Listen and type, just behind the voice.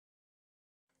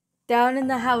Down in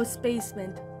the house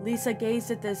basement, Lisa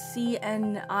gazed at the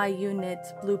CNI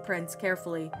unit's blueprints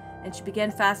carefully, and she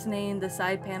began fascinating the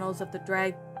side panels of the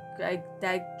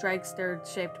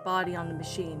dragster-shaped body on the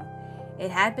machine.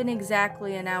 It had been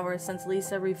exactly an hour since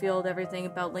Lisa revealed everything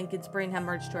about Lincoln's brain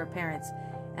hemorrhage to her parents,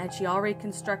 and she already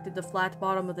constructed the flat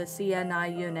bottom of the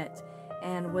CNI unit,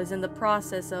 and was in the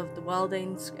process of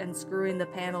welding and screwing the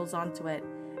panels onto it,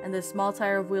 and the small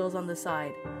tire of wheels on the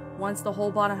side. Once the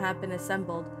whole bottom had been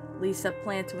assembled, Lisa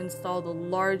planned to install the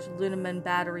large aluminum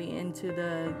battery into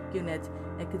the unit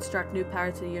and construct new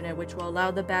power to the unit, which will allow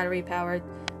the battery power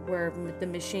the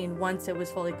machine once it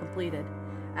was fully completed.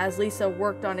 As Lisa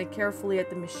worked on it carefully at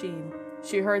the machine,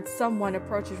 she heard someone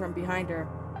approaching from behind her.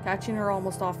 Catching her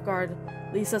almost off guard,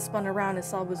 Lisa spun around and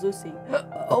saw it was Lucy.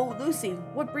 "Oh, Lucy,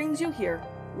 what brings you here?"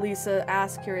 Lisa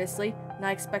asked curiously,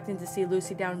 not expecting to see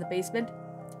Lucy down in the basement.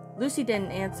 Lucy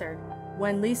didn't answer.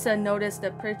 When Lisa noticed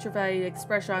the petrified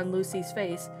expression on Lucy's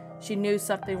face, she knew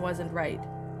something wasn't right.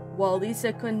 While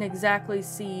Lisa couldn't exactly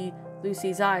see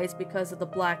Lucy's eyes because of the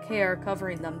black hair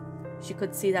covering them, she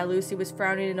could see that Lucy was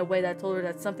frowning in a way that told her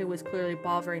that something was clearly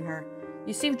bothering her.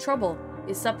 "You seem troubled.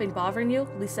 Is something bothering you?"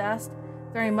 Lisa asked.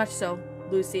 "Very much so,"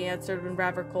 Lucy answered in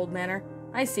rather cold manner.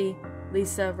 "I see,"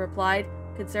 Lisa replied,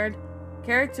 concerned.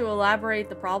 "Care to elaborate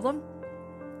the problem?"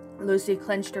 Lucy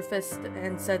clenched her fist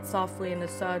and said softly in a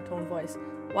sad-toned voice,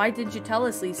 "Why didn't you tell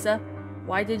us, Lisa?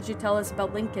 Why didn't you tell us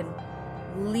about Lincoln?"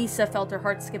 Lisa felt her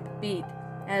heart skip a beat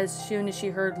as soon as she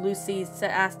heard Lucy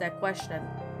ask that question.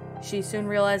 She soon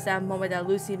realized that moment that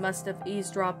Lucy must have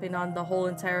eavesdropping on the whole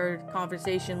entire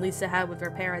conversation Lisa had with her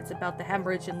parents about the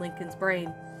hemorrhage in Lincoln's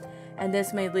brain, and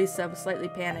this made Lisa slightly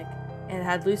panic. And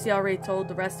had Lucy already told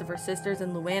the rest of her sisters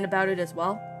and Luan about it as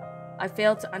well? "I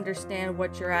fail to understand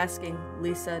what you're asking,"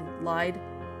 Lisa lied.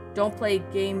 "Don't play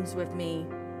games with me,"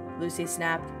 Lucy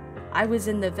snapped. "I was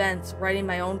in the vents, writing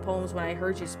my own poems when I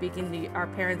heard you speaking to our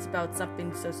parents about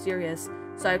something so serious,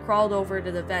 so I crawled over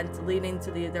to the vent leading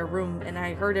to their room, and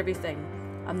I heard everything.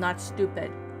 I'm not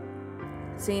stupid."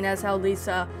 Seeing as how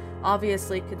Lisa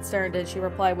obviously concerned, and she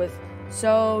replied with,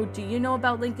 "So, do you know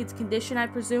about Lincoln's condition, I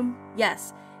presume?"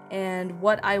 "Yes, and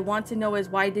what I want to know is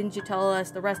why didn't you tell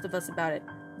us the rest of us about it?"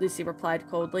 Lucy replied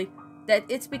coldly. "That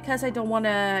it's because I don't want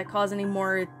to cause any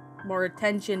more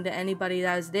attention to anybody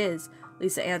as it is,"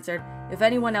 Lisa answered. "If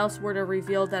anyone else were to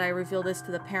reveal that I revealed this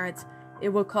to the parents, it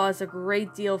would cause a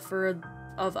great deal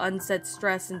of unsaid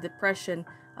stress and depression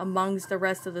amongst the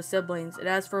rest of the siblings. And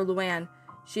as for Luan,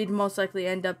 she'd most likely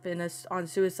end up on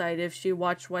suicide if she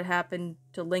watched what happened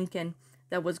to Lincoln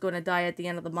that was going to die at the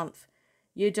end of the month."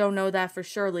 "You don't know that for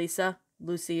sure, Lisa,"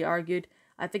 Lucy argued.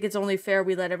 "I think it's only fair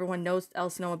we let everyone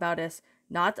else know about us.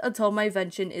 Not until my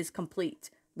invention is complete,"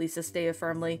 Lisa stated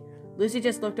firmly. Lucy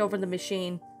just looked over the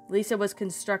machine Lisa was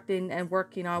constructing and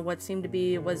working on what seemed to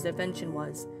be the invention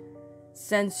was.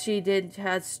 Since she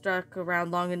had stuck around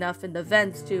long enough in the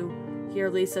vents to hear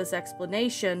Lisa's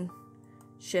explanation,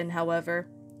 however,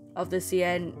 of the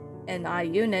CNI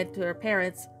unit to her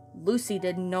parents, Lucy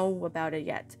didn't know about it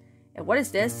yet. "And what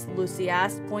is this?" Lucy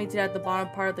asked, pointing at the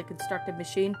bottom part of the constructed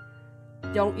machine.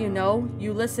 "Don't you know?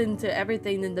 You listen to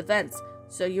everything in the vents,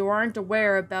 so you aren't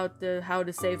aware about how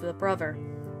to save the brother?"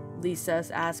 Lisa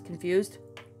asked, confused.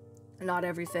 "Not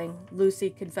everything," Lucy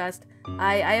confessed.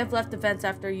 I have left the vents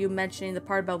after you mentioning the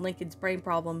part about Lincoln's brain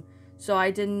problem, so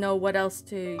I didn't know what else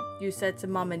you said to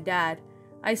Mom and Dad."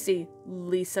 "I see,"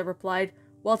 Lisa replied.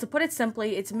 "Well, to put it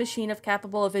simply, it's a machine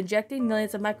capable of injecting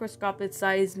millions of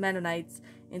microscopic-sized nanoids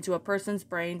into a person's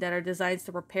brain that are designed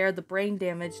to repair the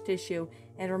brain-damaged tissue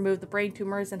and remove the brain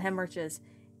tumors and hemorrhages.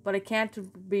 But it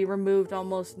can't be removed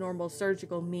almost normal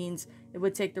surgical means it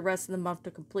would take the rest of the month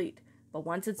to complete. But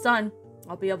once it's done,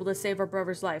 I'll be able to save our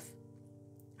brother's life."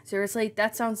 "Seriously?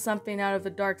 That sounds something out of a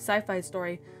dark sci-fi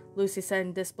story," Lucy said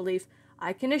in disbelief.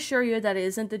 "I can assure you that it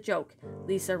isn't a joke,"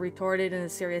 Lisa retorted in a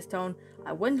serious tone.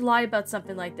 "I wouldn't lie about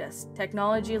something like this.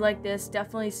 Technology like this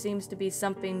definitely seems to be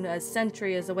something a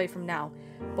century is away from now.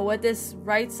 But with this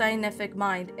right scientific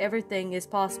mind, everything is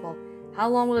possible. How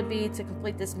long will it be to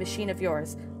complete this machine of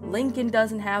yours? Lincoln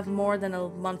doesn't have more than a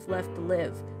month left to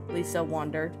live," Lisa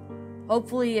wondered.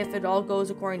 "Hopefully, if it all goes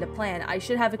according to plan, I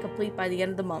should have it complete by the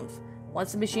end of the month.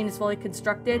 Once the machine is fully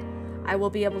constructed, I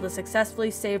will be able to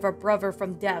successfully save our brother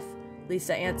from death,"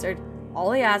 Lisa answered.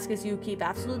 "All I ask is you keep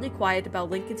absolutely quiet about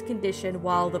Lincoln's condition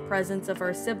while the presence of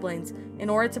our siblings in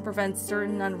order to prevent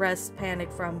certain unrest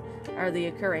panic from early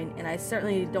occurring, and I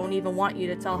certainly don't even want you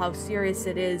to tell how serious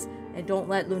it is, and don't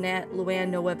let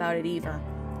Luan know about it either.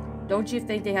 Don't you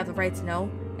think they have the right to know?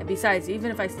 And besides,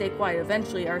 even if I stay quiet,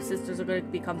 eventually our sisters are going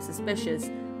to become suspicious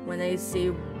when they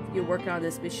see you working on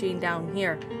this machine down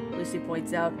here, Lucy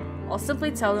points out. I'll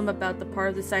simply tell them about the part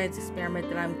of the science experiment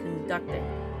that I'm conducting,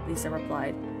 Lisa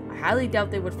replied. I highly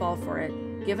doubt they would fall for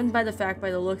it, given by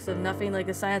the looks of nothing like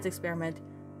a science experiment.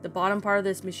 The bottom part of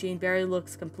this machine barely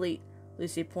looks complete,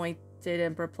 Lucy pointed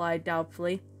and replied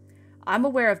doubtfully. I'm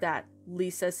aware of that,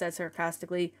 Lisa said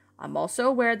sarcastically. I'm also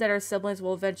aware that our siblings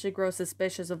will eventually grow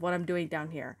suspicious of what I'm doing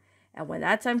down here, and when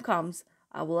that time comes,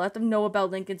 I will let them know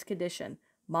about Lincoln's condition.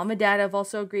 Mom and Dad have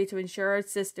also agreed to assure our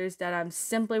sisters that I'm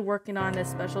simply working on a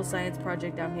special science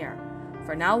project down here.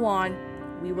 From now on,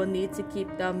 we will need to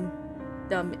keep them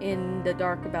in the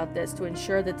dark about this to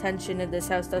ensure the tension in this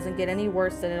house doesn't get any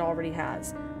worse than it already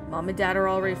has. Mom and Dad are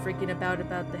already freaking about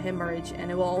the hemorrhage,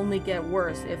 and it will only get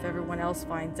worse if everyone else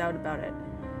finds out about it.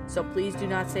 So please do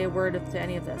not say a word to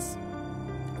any of this.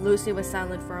 Lucy was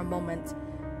silent for a moment,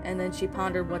 and then she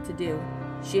pondered what to do.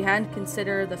 She hadn't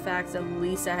considered the facts that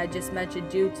Lisa had just mentioned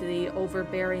due to the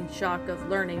overbearing shock of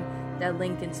learning that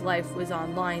Lincoln's life was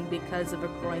online because of a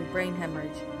growing brain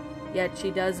hemorrhage. Yet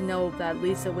she does know that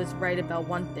Lisa was right about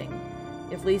one thing.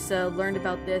 If Lisa learned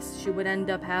about this, she would end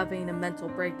up having a mental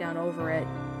breakdown over it,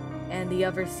 and the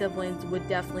other siblings would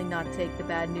definitely not take the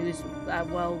bad news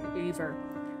well either.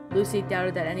 Lucy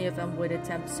doubted that any of them would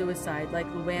attempt suicide like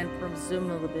Luan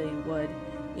presumably would,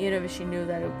 even if she knew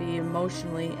that it would be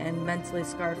emotionally and mentally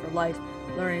scarred for life,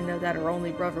 learning that her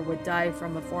only brother would die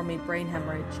from a forming brain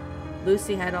hemorrhage.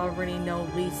 Lucy had already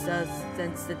known Lisa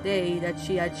since the day that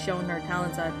she had shown her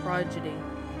talents at prodigy,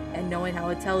 and knowing how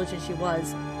intelligent she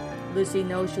was, Lucy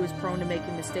knows she was prone to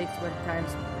making mistakes at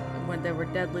times when they were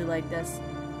deadly like this.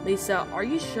 Lisa, are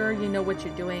you sure you know what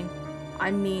you're doing?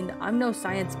 I mean, I'm no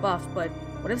science buff, but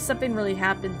what if something really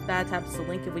bad happens to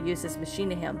Lincoln we use this machine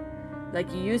to him?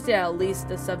 Like you used it at least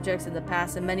the subjects in the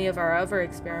past and many of our other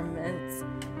experiments,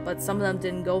 but some of them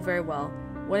didn't go very well.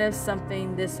 What if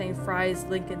this thing fries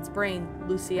Lincoln's brain?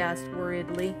 Lucy asked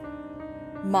worriedly.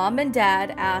 Mom and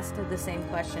Dad asked the same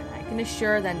question. I can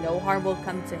assure that no harm will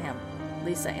come to him,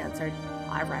 Lisa answered.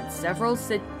 I ran several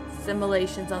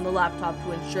simulations on the laptop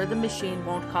to ensure the machine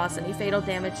won't cause any fatal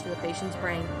damage to the patient's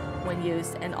brain when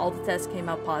used, and all the tests came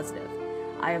out positive.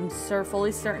 I am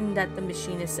fully certain that the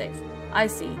machine is safe. I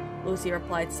see, Lucy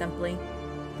replied simply.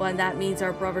 But that means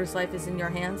our brother's life is in your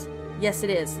hands? Yes, it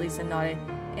is, Lisa nodded.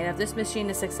 And if this machine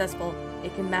is successful,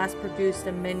 it can mass produce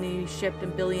and many shipped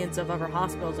in billions of other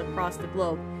hospitals across the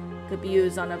globe. It could be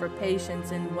used on other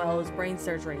patients as well as brain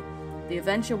surgery. The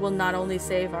invention will not only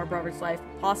save our brother's life,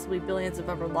 but possibly billions of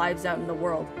other lives out in the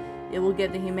world. It will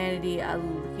give the humanity a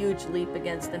huge leap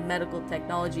against the medical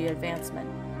technology advancement.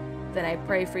 Then I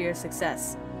pray for your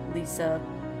success,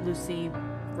 Lucy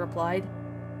replied.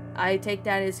 I take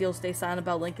that as you'll stay silent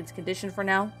about Lincoln's condition for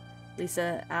now?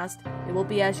 Lisa asked. It will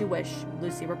be as you wish,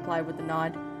 Lucy replied with a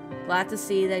nod. Glad to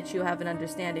see that you have an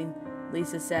understanding,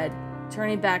 Lisa said,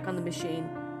 turning back on the machine.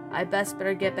 I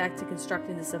better get back to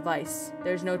constructing this device.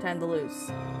 There's no time to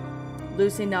lose.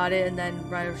 Lucy nodded and then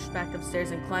rushed back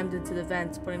upstairs and climbed into the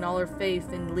vents, putting all her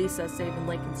faith in Lisa saving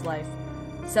Lincoln's life.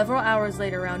 Several hours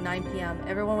later, around 9 p.m.,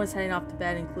 everyone was heading off to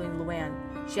bed, including Luan.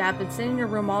 She had been sitting in her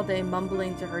room all day,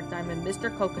 mumbling to her diamond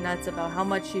Mr. Coconuts about how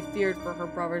much she feared for her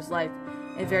brother's life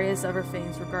and various other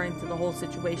things regarding to the whole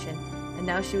situation, and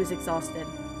now she was exhausted.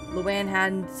 Luan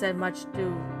hasn't said much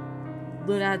to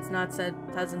Luan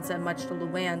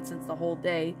since the whole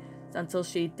day, until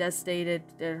she devastated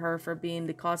her for being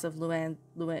the cause of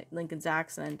Lincoln's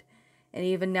accident. And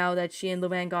even now that she and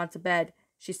Luan gone to bed,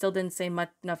 she still didn't say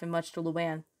nothing much to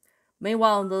Luan.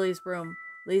 Meanwhile, in Lily's room,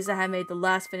 Lisa had made the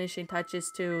last finishing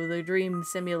touches to the Dream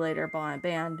Simulator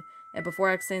band, and before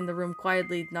exiting the room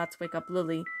quietly not to wake up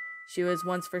Lily, she was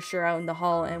once for sure out in the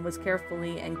hall and was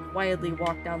carefully and quietly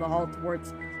walked down the hall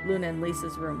towards Luna and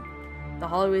Lisa's room. The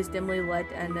hallway was dimly lit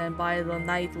and then by the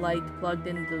night light plugged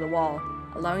into the wall,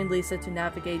 allowing Lisa to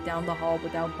navigate down the hall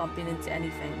without bumping into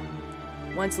anything.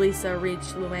 Once Lisa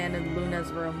reached Luan and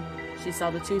Luna's room, she saw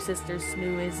the two sisters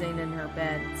snoozing in her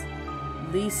beds.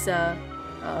 Lisa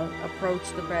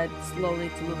approached the bed slowly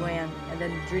to Luan and then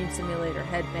the Dream Simulator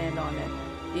headband on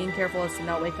it, being careful as to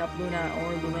not wake up Luna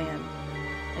or Luan.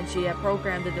 And she had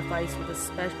programmed the device with a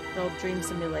special dream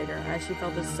simulator, as she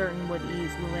felt certain would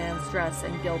ease Luan's stress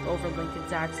and guilt over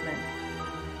Lincoln's accident.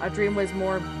 Our dream was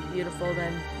more beautiful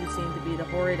than we seemed to be the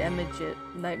horrid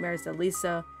nightmares that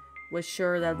Lisa was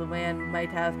sure that Luan might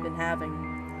have been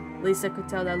having. Lisa could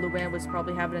tell that Luan was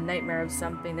probably having a nightmare of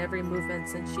something every movement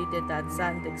since she did that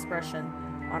saddened expression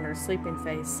on her sleeping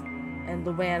face, and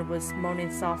Luan was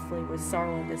moaning softly with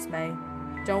sorrow and dismay.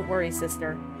 Don't worry,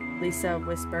 sister, Lisa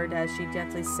whispered as she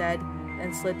gently said,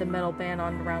 and slid the metal band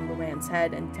on around Luan's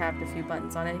head and tapped a few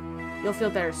buttons on it. You'll feel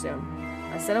better soon.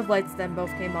 A set of lights then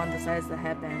both came on the sides of the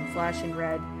headband, flashing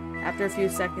red. After a few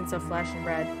seconds of flashing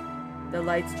red, the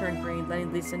lights turned green,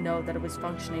 letting Lisa know that it was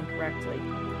functioning correctly.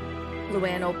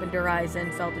 Luan opened her eyes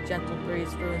and felt a gentle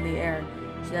breeze through in the air.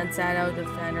 She then sat out of the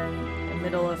fender in the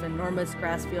middle of an enormous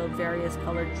grass field, various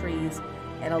colored trees,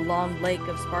 and a long lake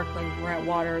of sparkling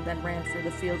water then ran through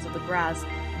the fields of the grass,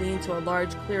 leading to a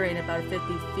large clearing about 50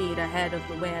 feet ahead of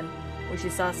Luan, where she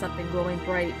saw something glowing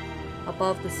bright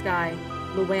above the sky.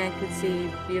 Luan could see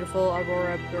beautiful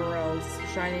aurora boreals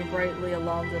shining brightly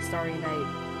along the starry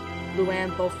night.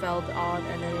 Luan both felt awed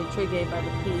and then intrigued by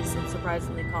the peace and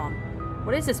surprisingly calm.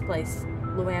 "What is this place?"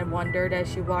 Luan wondered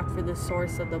as she walked through the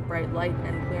source of the bright light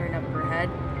and clearing up her head.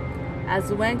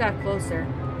 As Luan got closer,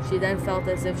 she then felt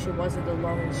as if she wasn't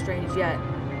alone and strange yet,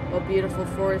 but beautiful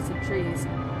forest of trees.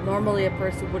 Normally a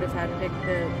person would have had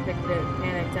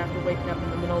panicked after waking up in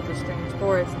the middle of a strange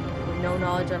forest with no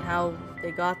knowledge on how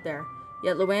they got there.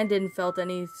 Yet Luan didn't felt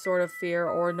any sort of fear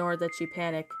or nor that she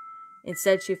panicked.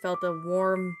 Instead, she felt a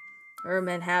warm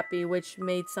and happy, which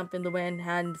made something Luan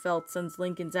hadn't felt since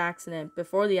Lincoln's accident,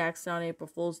 before the accident on April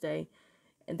Fool's Day,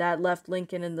 and that left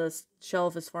Lincoln in the shell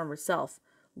of his former self.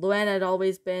 Luan had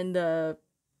always been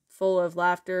full of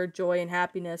laughter, joy, and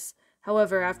happiness.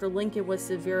 However, after Lincoln was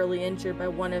severely injured by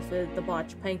one of the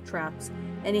botched prank traps,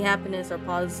 any happiness or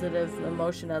positive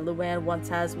emotion that Luan once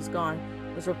has was gone,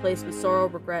 was replaced with sorrow,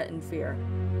 regret, and fear.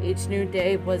 Each new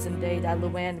day was a day that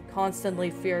Luan constantly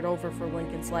feared over for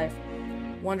Lincoln's life,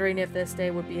 wondering if this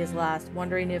day would be his last,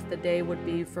 wondering if the day would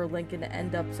be for Lincoln to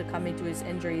end up succumbing to his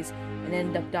injuries and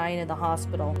end up dying in the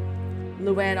hospital.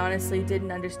 Luan honestly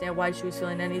didn't understand why she was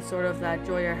feeling any sort of that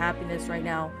joy or happiness right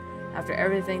now, after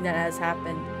everything that has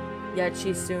happened, yet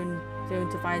she's soon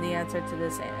to find the answer to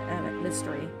this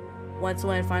mystery. Once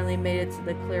Luan finally made it to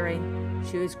the clearing,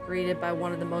 she was greeted by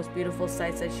one of the most beautiful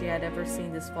sights that she had ever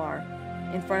seen this far.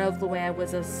 In front of Luan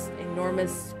was an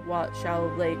enormous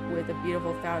shallow lake with a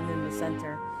beautiful fountain in the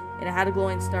center, and it had a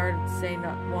glowing star saying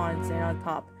on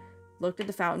top. Looked at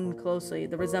the fountain closely.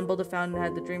 It resembled a fountain that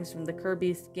had the dreams from the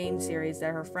Kirby game series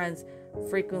that her friends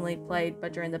frequently played,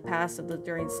 but during the past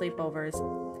during sleepovers.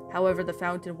 However, the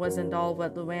fountain wasn't all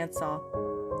what Luan saw.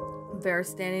 There,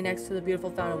 standing next to the beautiful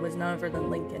fountain, was none other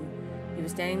than Lincoln. He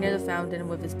was standing near the fountain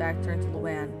with his back turned to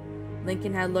Luan.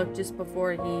 Lincoln had looked just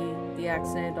before the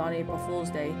accident on April Fool's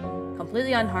Day,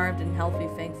 completely unharmed and healthy,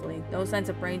 thankfully. No signs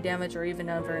of brain damage or even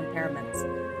other impairments.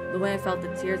 Luan felt the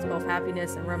tears of both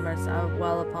happiness and remorse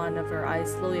well upon of her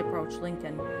eyes slowly approach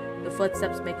Lincoln, the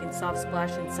footsteps making soft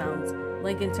splashing sounds.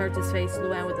 Lincoln turned his face to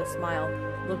Luan with a smile,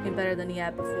 looking better than he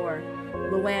had before.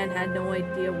 Luan had no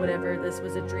idea whether this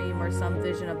was a dream or some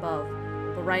vision above,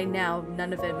 but right now,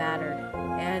 none of it mattered,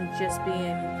 and just being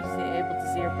able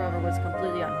to see her brother was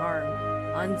completely unharmed,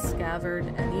 unscattered,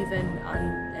 and even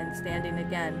and standing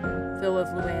again, filled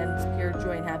with Luan's pure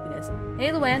joy and happiness.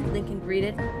 "Hey, Luan," Lincoln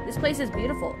greeted. "This place is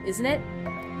beautiful, isn't it?"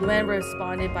 Luan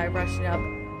responded by rushing up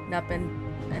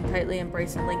and tightly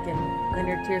embracing Lincoln, letting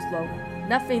her tears flow.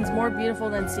 "Nothing's more beautiful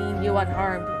than seeing you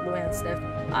unharmed," Luan sniffed.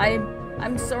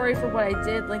 I'm sorry for what I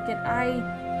did, Lincoln.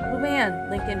 Luan,"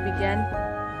 Lincoln began,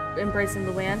 embracing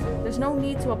Luan. "There's no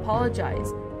need to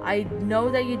apologize. I know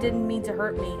that you didn't mean to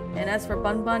hurt me, and as for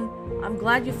Bun Bun, I'm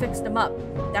glad you fixed him up.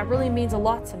 That really means a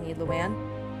lot to me, Luan."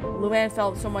 Luan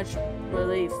felt so much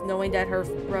relief, knowing that her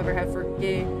brother had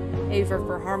forgave her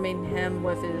for harming him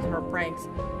with her pranks,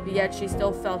 but yet she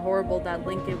still felt horrible that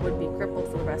Lincoln would be crippled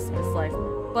for the rest of his life.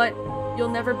 "But you'll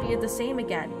never be the same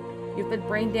again. You've been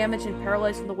brain damaged and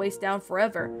paralyzed from the waist down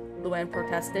forever," Luan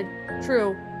protested.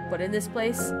 "True, but in this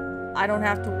place, I don't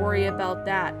have to worry about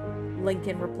that,"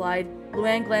 Lincoln replied.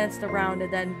 Luan glanced around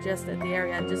and then just at the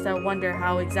area and just to wonder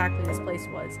how exactly this place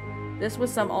was. This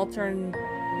was some alternate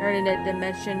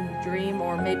dimension, dream,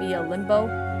 or maybe a limbo.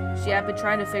 She had been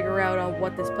trying to figure out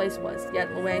what this place was,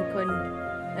 yet Luan couldn't,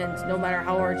 and no matter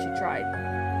how hard she tried.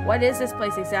 "What is this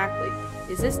place exactly?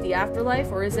 Is this the afterlife,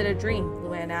 or is it a dream?"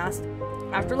 Luan asked.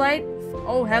 "Afterlife?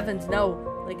 Oh heavens, no,"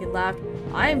 Lincoln laughed.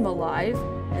 "I'm alive,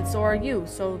 and so are you,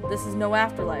 so this is no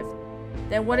afterlife."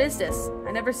 "Then what is this?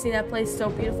 I never seen that place so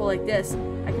beautiful like this.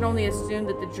 I can only assume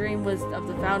that the dream was of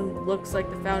the fountain looks like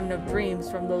the fountain of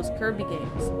dreams from those Kirby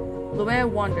games."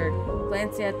 Luan wondered,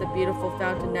 glancing at the beautiful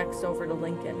fountain next over to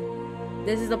Lincoln.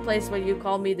 "This is the place where you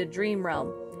call me the Dream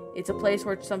Realm. It's a place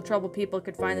where some troubled people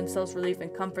could find themselves relief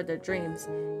and comfort their dreams.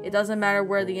 It doesn't matter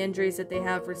where the injuries that they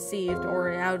have received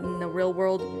or out in the real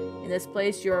world. In this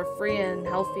place, you are free and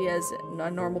healthy as a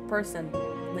normal person,"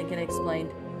 Lincoln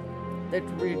explained. "The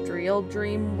real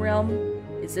dream realm?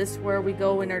 Is this where we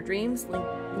go in our dreams?"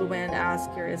 Luan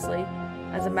asked curiously.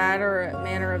 "As a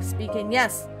manner of speaking,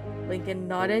 yes," Lincoln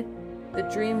nodded. The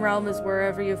dream realm is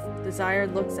wherever your desire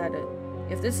looks at it.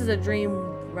 If this is a dream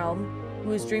realm,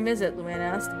 whose dream is it? Luan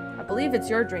asked. I believe it's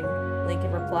your dream,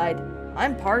 Lincoln replied.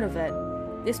 I'm part of it.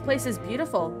 This place is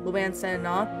beautiful, Luan said in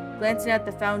awe, glancing at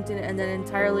the fountain and then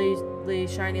entirely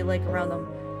shiny lake around them.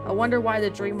 I wonder why the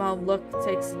dream realm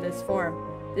takes this form.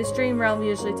 This dream realm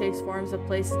usually takes forms of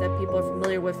places that people are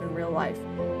familiar with in real life,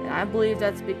 and I believe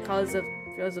that's because of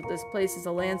this place as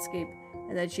a landscape,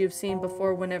 and that you've seen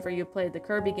before whenever you played the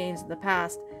Kirby games in the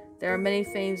past. There are many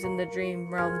things in the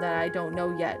dream realm that I don't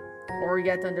know yet, or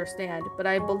yet understand, but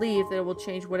I believe that it will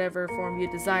change whatever form you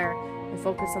desire, and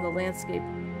focus on the landscape,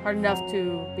 hard enough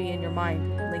to be in your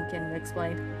mind, Lincoln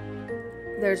explained.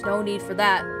 There's no need for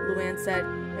that, Luan said,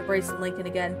 embracing Lincoln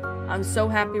again. I'm so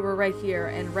happy we're right here,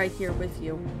 and right here with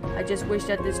you. I just wish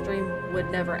that this dream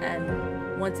would never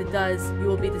end. Once it does, you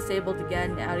will be disabled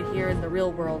again out of here in the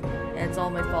real world, and it's all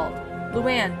my fault.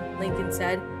 Luan, Lincoln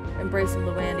said, embracing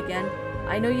Luan again.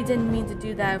 I know you didn't mean to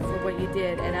do that for what you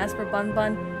did, and as for Bun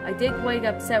Bun, I did quite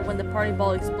upset when the party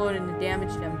ball exploded and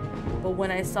damaged him. But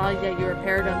when I saw that you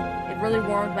repaired him, it really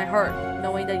warmed my heart,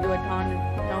 knowing that you had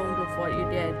condoned with what you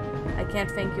did. I can't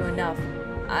thank you enough.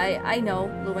 I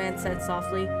know, Luan said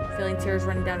softly, feeling tears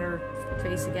running down her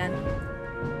face again.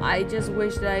 I just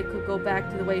wish that I could go back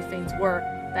to the way things were,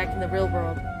 back in the real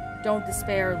world. Don't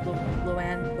despair,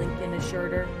 Luan, Lincoln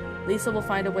assured her. Lisa will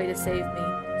find a way to save me,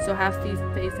 so have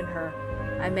faith in her.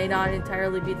 I may not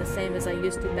entirely be the same as I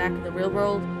used to back in the real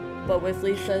world, but with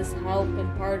Lisa's help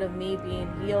and part of me being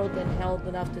healed and held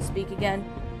enough to speak again,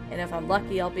 and if I'm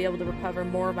lucky, I'll be able to recover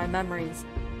more of my memories.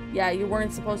 Yeah, you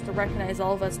weren't supposed to recognize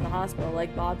all of us in the hospital,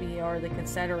 like Bobby or the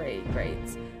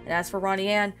Confederates. And as for Ronnie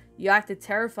Ann, you acted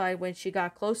terrified when she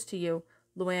got close to you,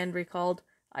 Luan recalled.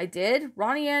 I did?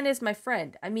 Ronnie Ann is my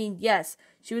friend. I mean, yes,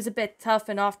 she was a bit tough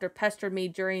and often pestered me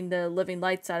during the living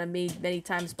lights out of me many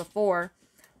times before,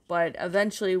 but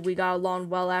eventually we got along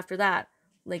well after that,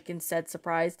 Lincoln said,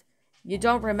 surprised. You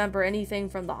don't remember anything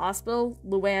from the hospital?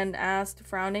 Luan asked,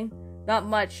 frowning. Not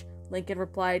much, Lincoln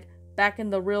replied. Back in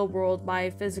the real world, my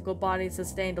physical body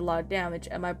sustained a lot of damage,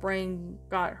 and my brain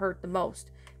got hurt the most.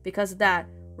 Because of that,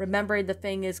 remembering the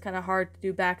thing is kind of hard to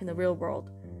do back in the real world.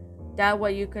 That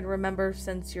what you can remember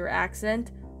since your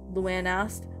accident? Luan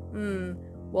asked.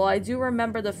 Well, I do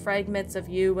remember the fragments of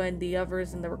you and the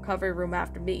others in the recovery room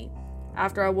after me.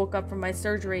 After I woke up from my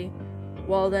surgery,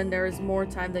 well, then there is more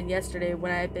time than yesterday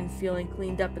when I had been feeling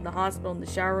cleaned up in the hospital in the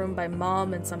shower room by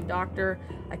Mom and some doctor.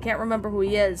 I can't remember who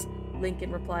he is,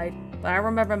 Lincoln replied, but I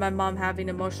remember my mom having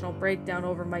an emotional breakdown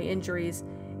over my injuries,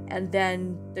 and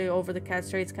then over the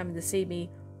castrates coming to see me,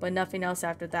 but nothing else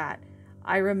after that.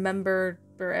 I remember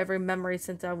every memory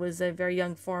since I was a very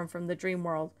young form from the dream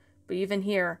world, but even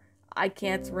here, I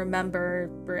can't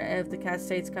remember the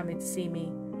castrates coming to see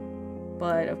me.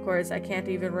 But, of course, I can't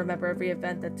even remember every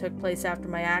event that took place after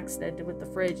my accident with the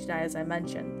fridge, as I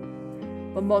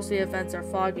mentioned. But most of the events are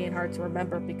foggy and hard to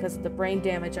remember because of the brain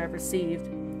damage I've received.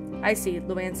 I see,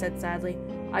 Luan said sadly.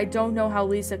 I don't know how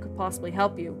Lisa could possibly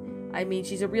help you. I mean,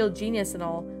 she's a real genius and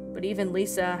all, but even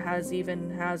Lisa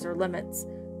has her limits.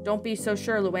 Don't be so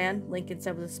sure, Luan, Lincoln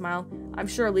said with a smile. I'm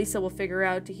sure Lisa will figure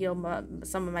out to heal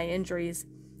some of my injuries,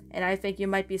 and I think you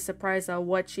might be surprised at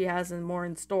what she has more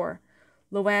in store.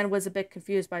 Luan was a bit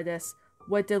confused by this.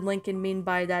 What did Lincoln mean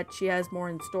by that she has more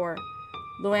in store?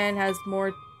 Luan has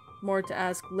more to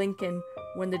ask Lincoln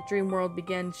when the dream world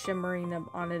began shimmering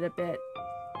on it a bit.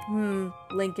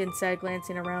 Lincoln said,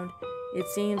 glancing around. It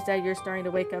seems that you're starting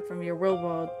to wake up from your real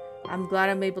world. I'm glad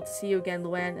I'm able to see you again,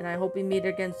 Luan, and I hope we meet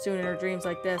again soon in our dreams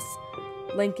like this.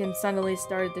 Lincoln suddenly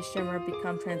started to shimmer and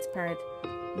become transparent.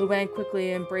 Luan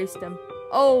quickly embraced him.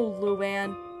 Oh,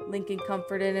 Luan, Lincoln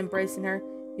comforted, embracing her.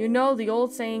 You know, the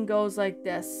old saying goes like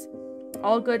this.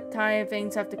 All good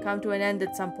things have to come to an end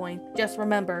at some point. Just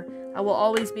remember, I will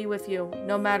always be with you,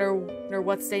 no matter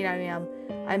what state I am.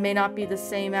 I may not be the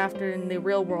same after in the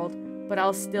real world, but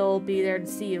I'll still be there to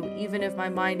see you, even if my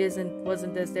mind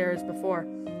wasn't as there as before.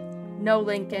 No,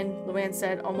 Lincoln, Luan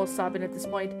said, almost sobbing at this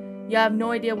point. You have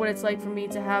no idea what it's like for me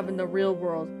to have in the real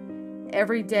world.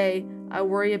 Every day, I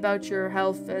worry about your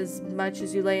health as much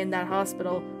as you lay in that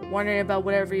hospital, wondering about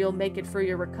whatever you'll make it for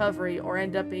your recovery, or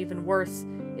end up even worse.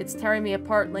 It's tearing me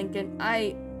apart, Lincoln.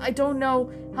 I don't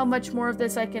know how much more of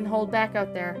this I can hold back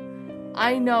out there.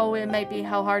 I know it might be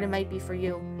how hard it might be for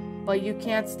you, but you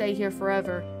can't stay here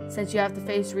forever, since you have to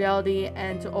face reality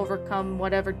and to overcome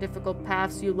whatever difficult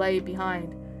paths you lay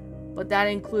behind. But that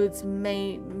includes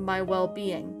my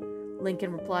well-being,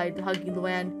 Lincoln replied, hugging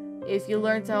Luan. If you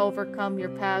learn to overcome your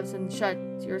paths and shut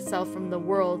yourself from the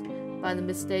world by the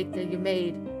mistake that you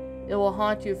made, it will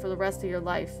haunt you for the rest of your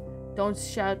life. Don't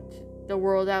the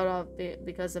world out of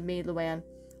because of me, Luan.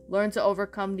 Learn to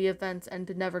overcome the events and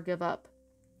to never give up.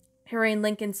 Hearing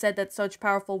Lincoln said that such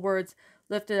powerful words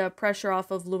lifted a pressure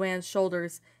off of Luan's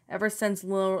shoulders. Ever since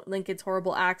Lincoln's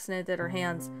horrible accident at her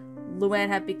hands, Luan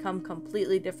had become a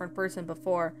completely different person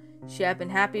before. She had been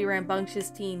happy, rambunctious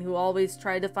teen who always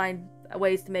tried to find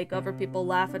ways to make other people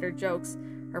laugh at her jokes,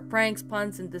 her pranks,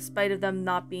 puns, and despite of them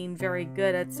not being very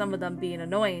good, at some of them being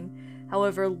annoying.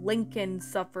 However, Lincoln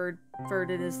suffered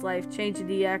in his life, changing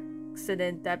the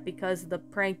accident that because of the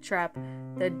prank trap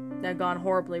that had gone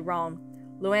horribly wrong.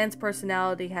 Luan's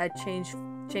personality had changed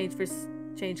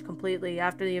completely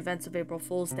after the events of April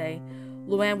Fool's Day.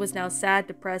 Luan was now a sad,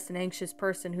 depressed, and anxious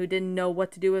person who didn't know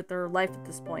what to do with her life at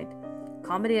this point.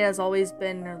 Comedy has always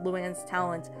been Luan's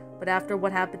talent, but after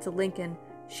what happened to Lincoln,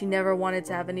 she never wanted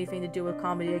to have anything to do with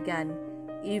comedy again.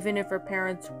 Even if her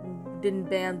parents didn't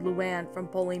ban Luan from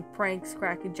pulling pranks,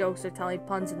 cracking jokes, or telling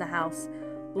puns in the house,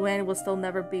 Luan will still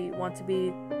never want to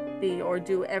be or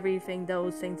do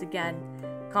those things again.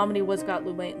 Comedy was got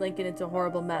Lincoln into a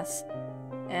horrible mess,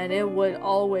 and it would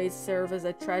always serve as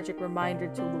a tragic reminder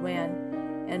to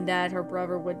Luan, and that her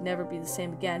brother would never be the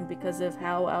same again because of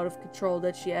how out of control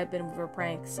that she had been with her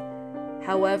pranks.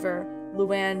 However,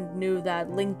 Luan knew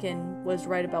that Lincoln was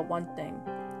right about one thing,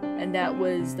 and that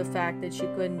was the fact that she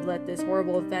couldn't let this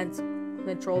horrible event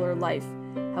control her life.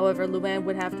 However, Luan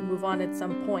would have to move on at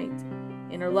some point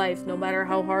in her life, no matter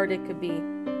how hard it could be.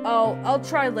 "Oh, I'll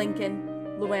try,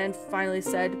 Lincoln," Luan finally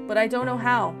said, "but I don't know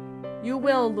how." "You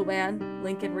will, Luan,"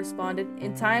 Lincoln responded.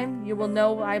 "In time, you will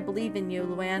know I believe in you,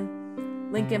 Luan."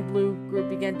 Lincoln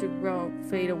began to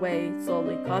fade away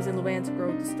slowly, causing Luan to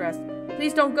grow distressed.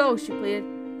 "Please don't go," she pleaded.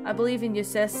 "I believe in you,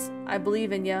 sis. I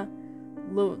believe in you,"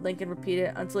 Lincoln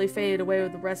repeated, until he faded away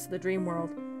with the rest of the dream world.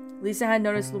 Lisa had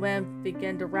noticed Luan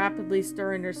began to rapidly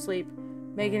stir in her sleep,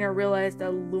 making her realize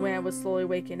that Luan was slowly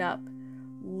waking up.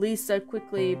 Lisa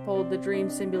quickly pulled the dream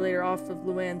simulator off of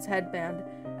Luan's headband,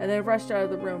 and then rushed out of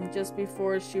the room just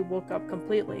before she woke up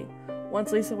completely.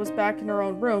 Once Lisa was back in her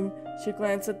own room, she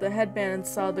glanced at the headband and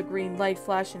saw the green light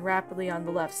flashing rapidly on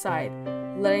the left side,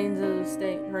 letting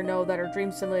her know that her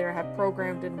dream simulator had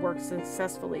programmed and worked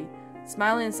successfully.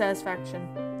 Smiling in satisfaction,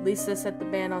 Lisa set the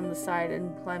band on the side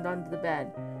and climbed onto the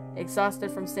bed, exhausted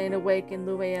from staying awake in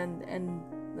Luan and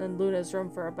Luna's room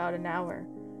for about an hour.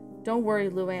 "Don't worry,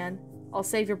 Luan. I'll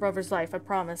save your brother's life, I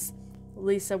promise,"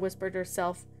 Lisa whispered to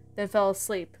herself, then fell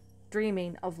asleep,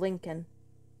 dreaming of Lincoln.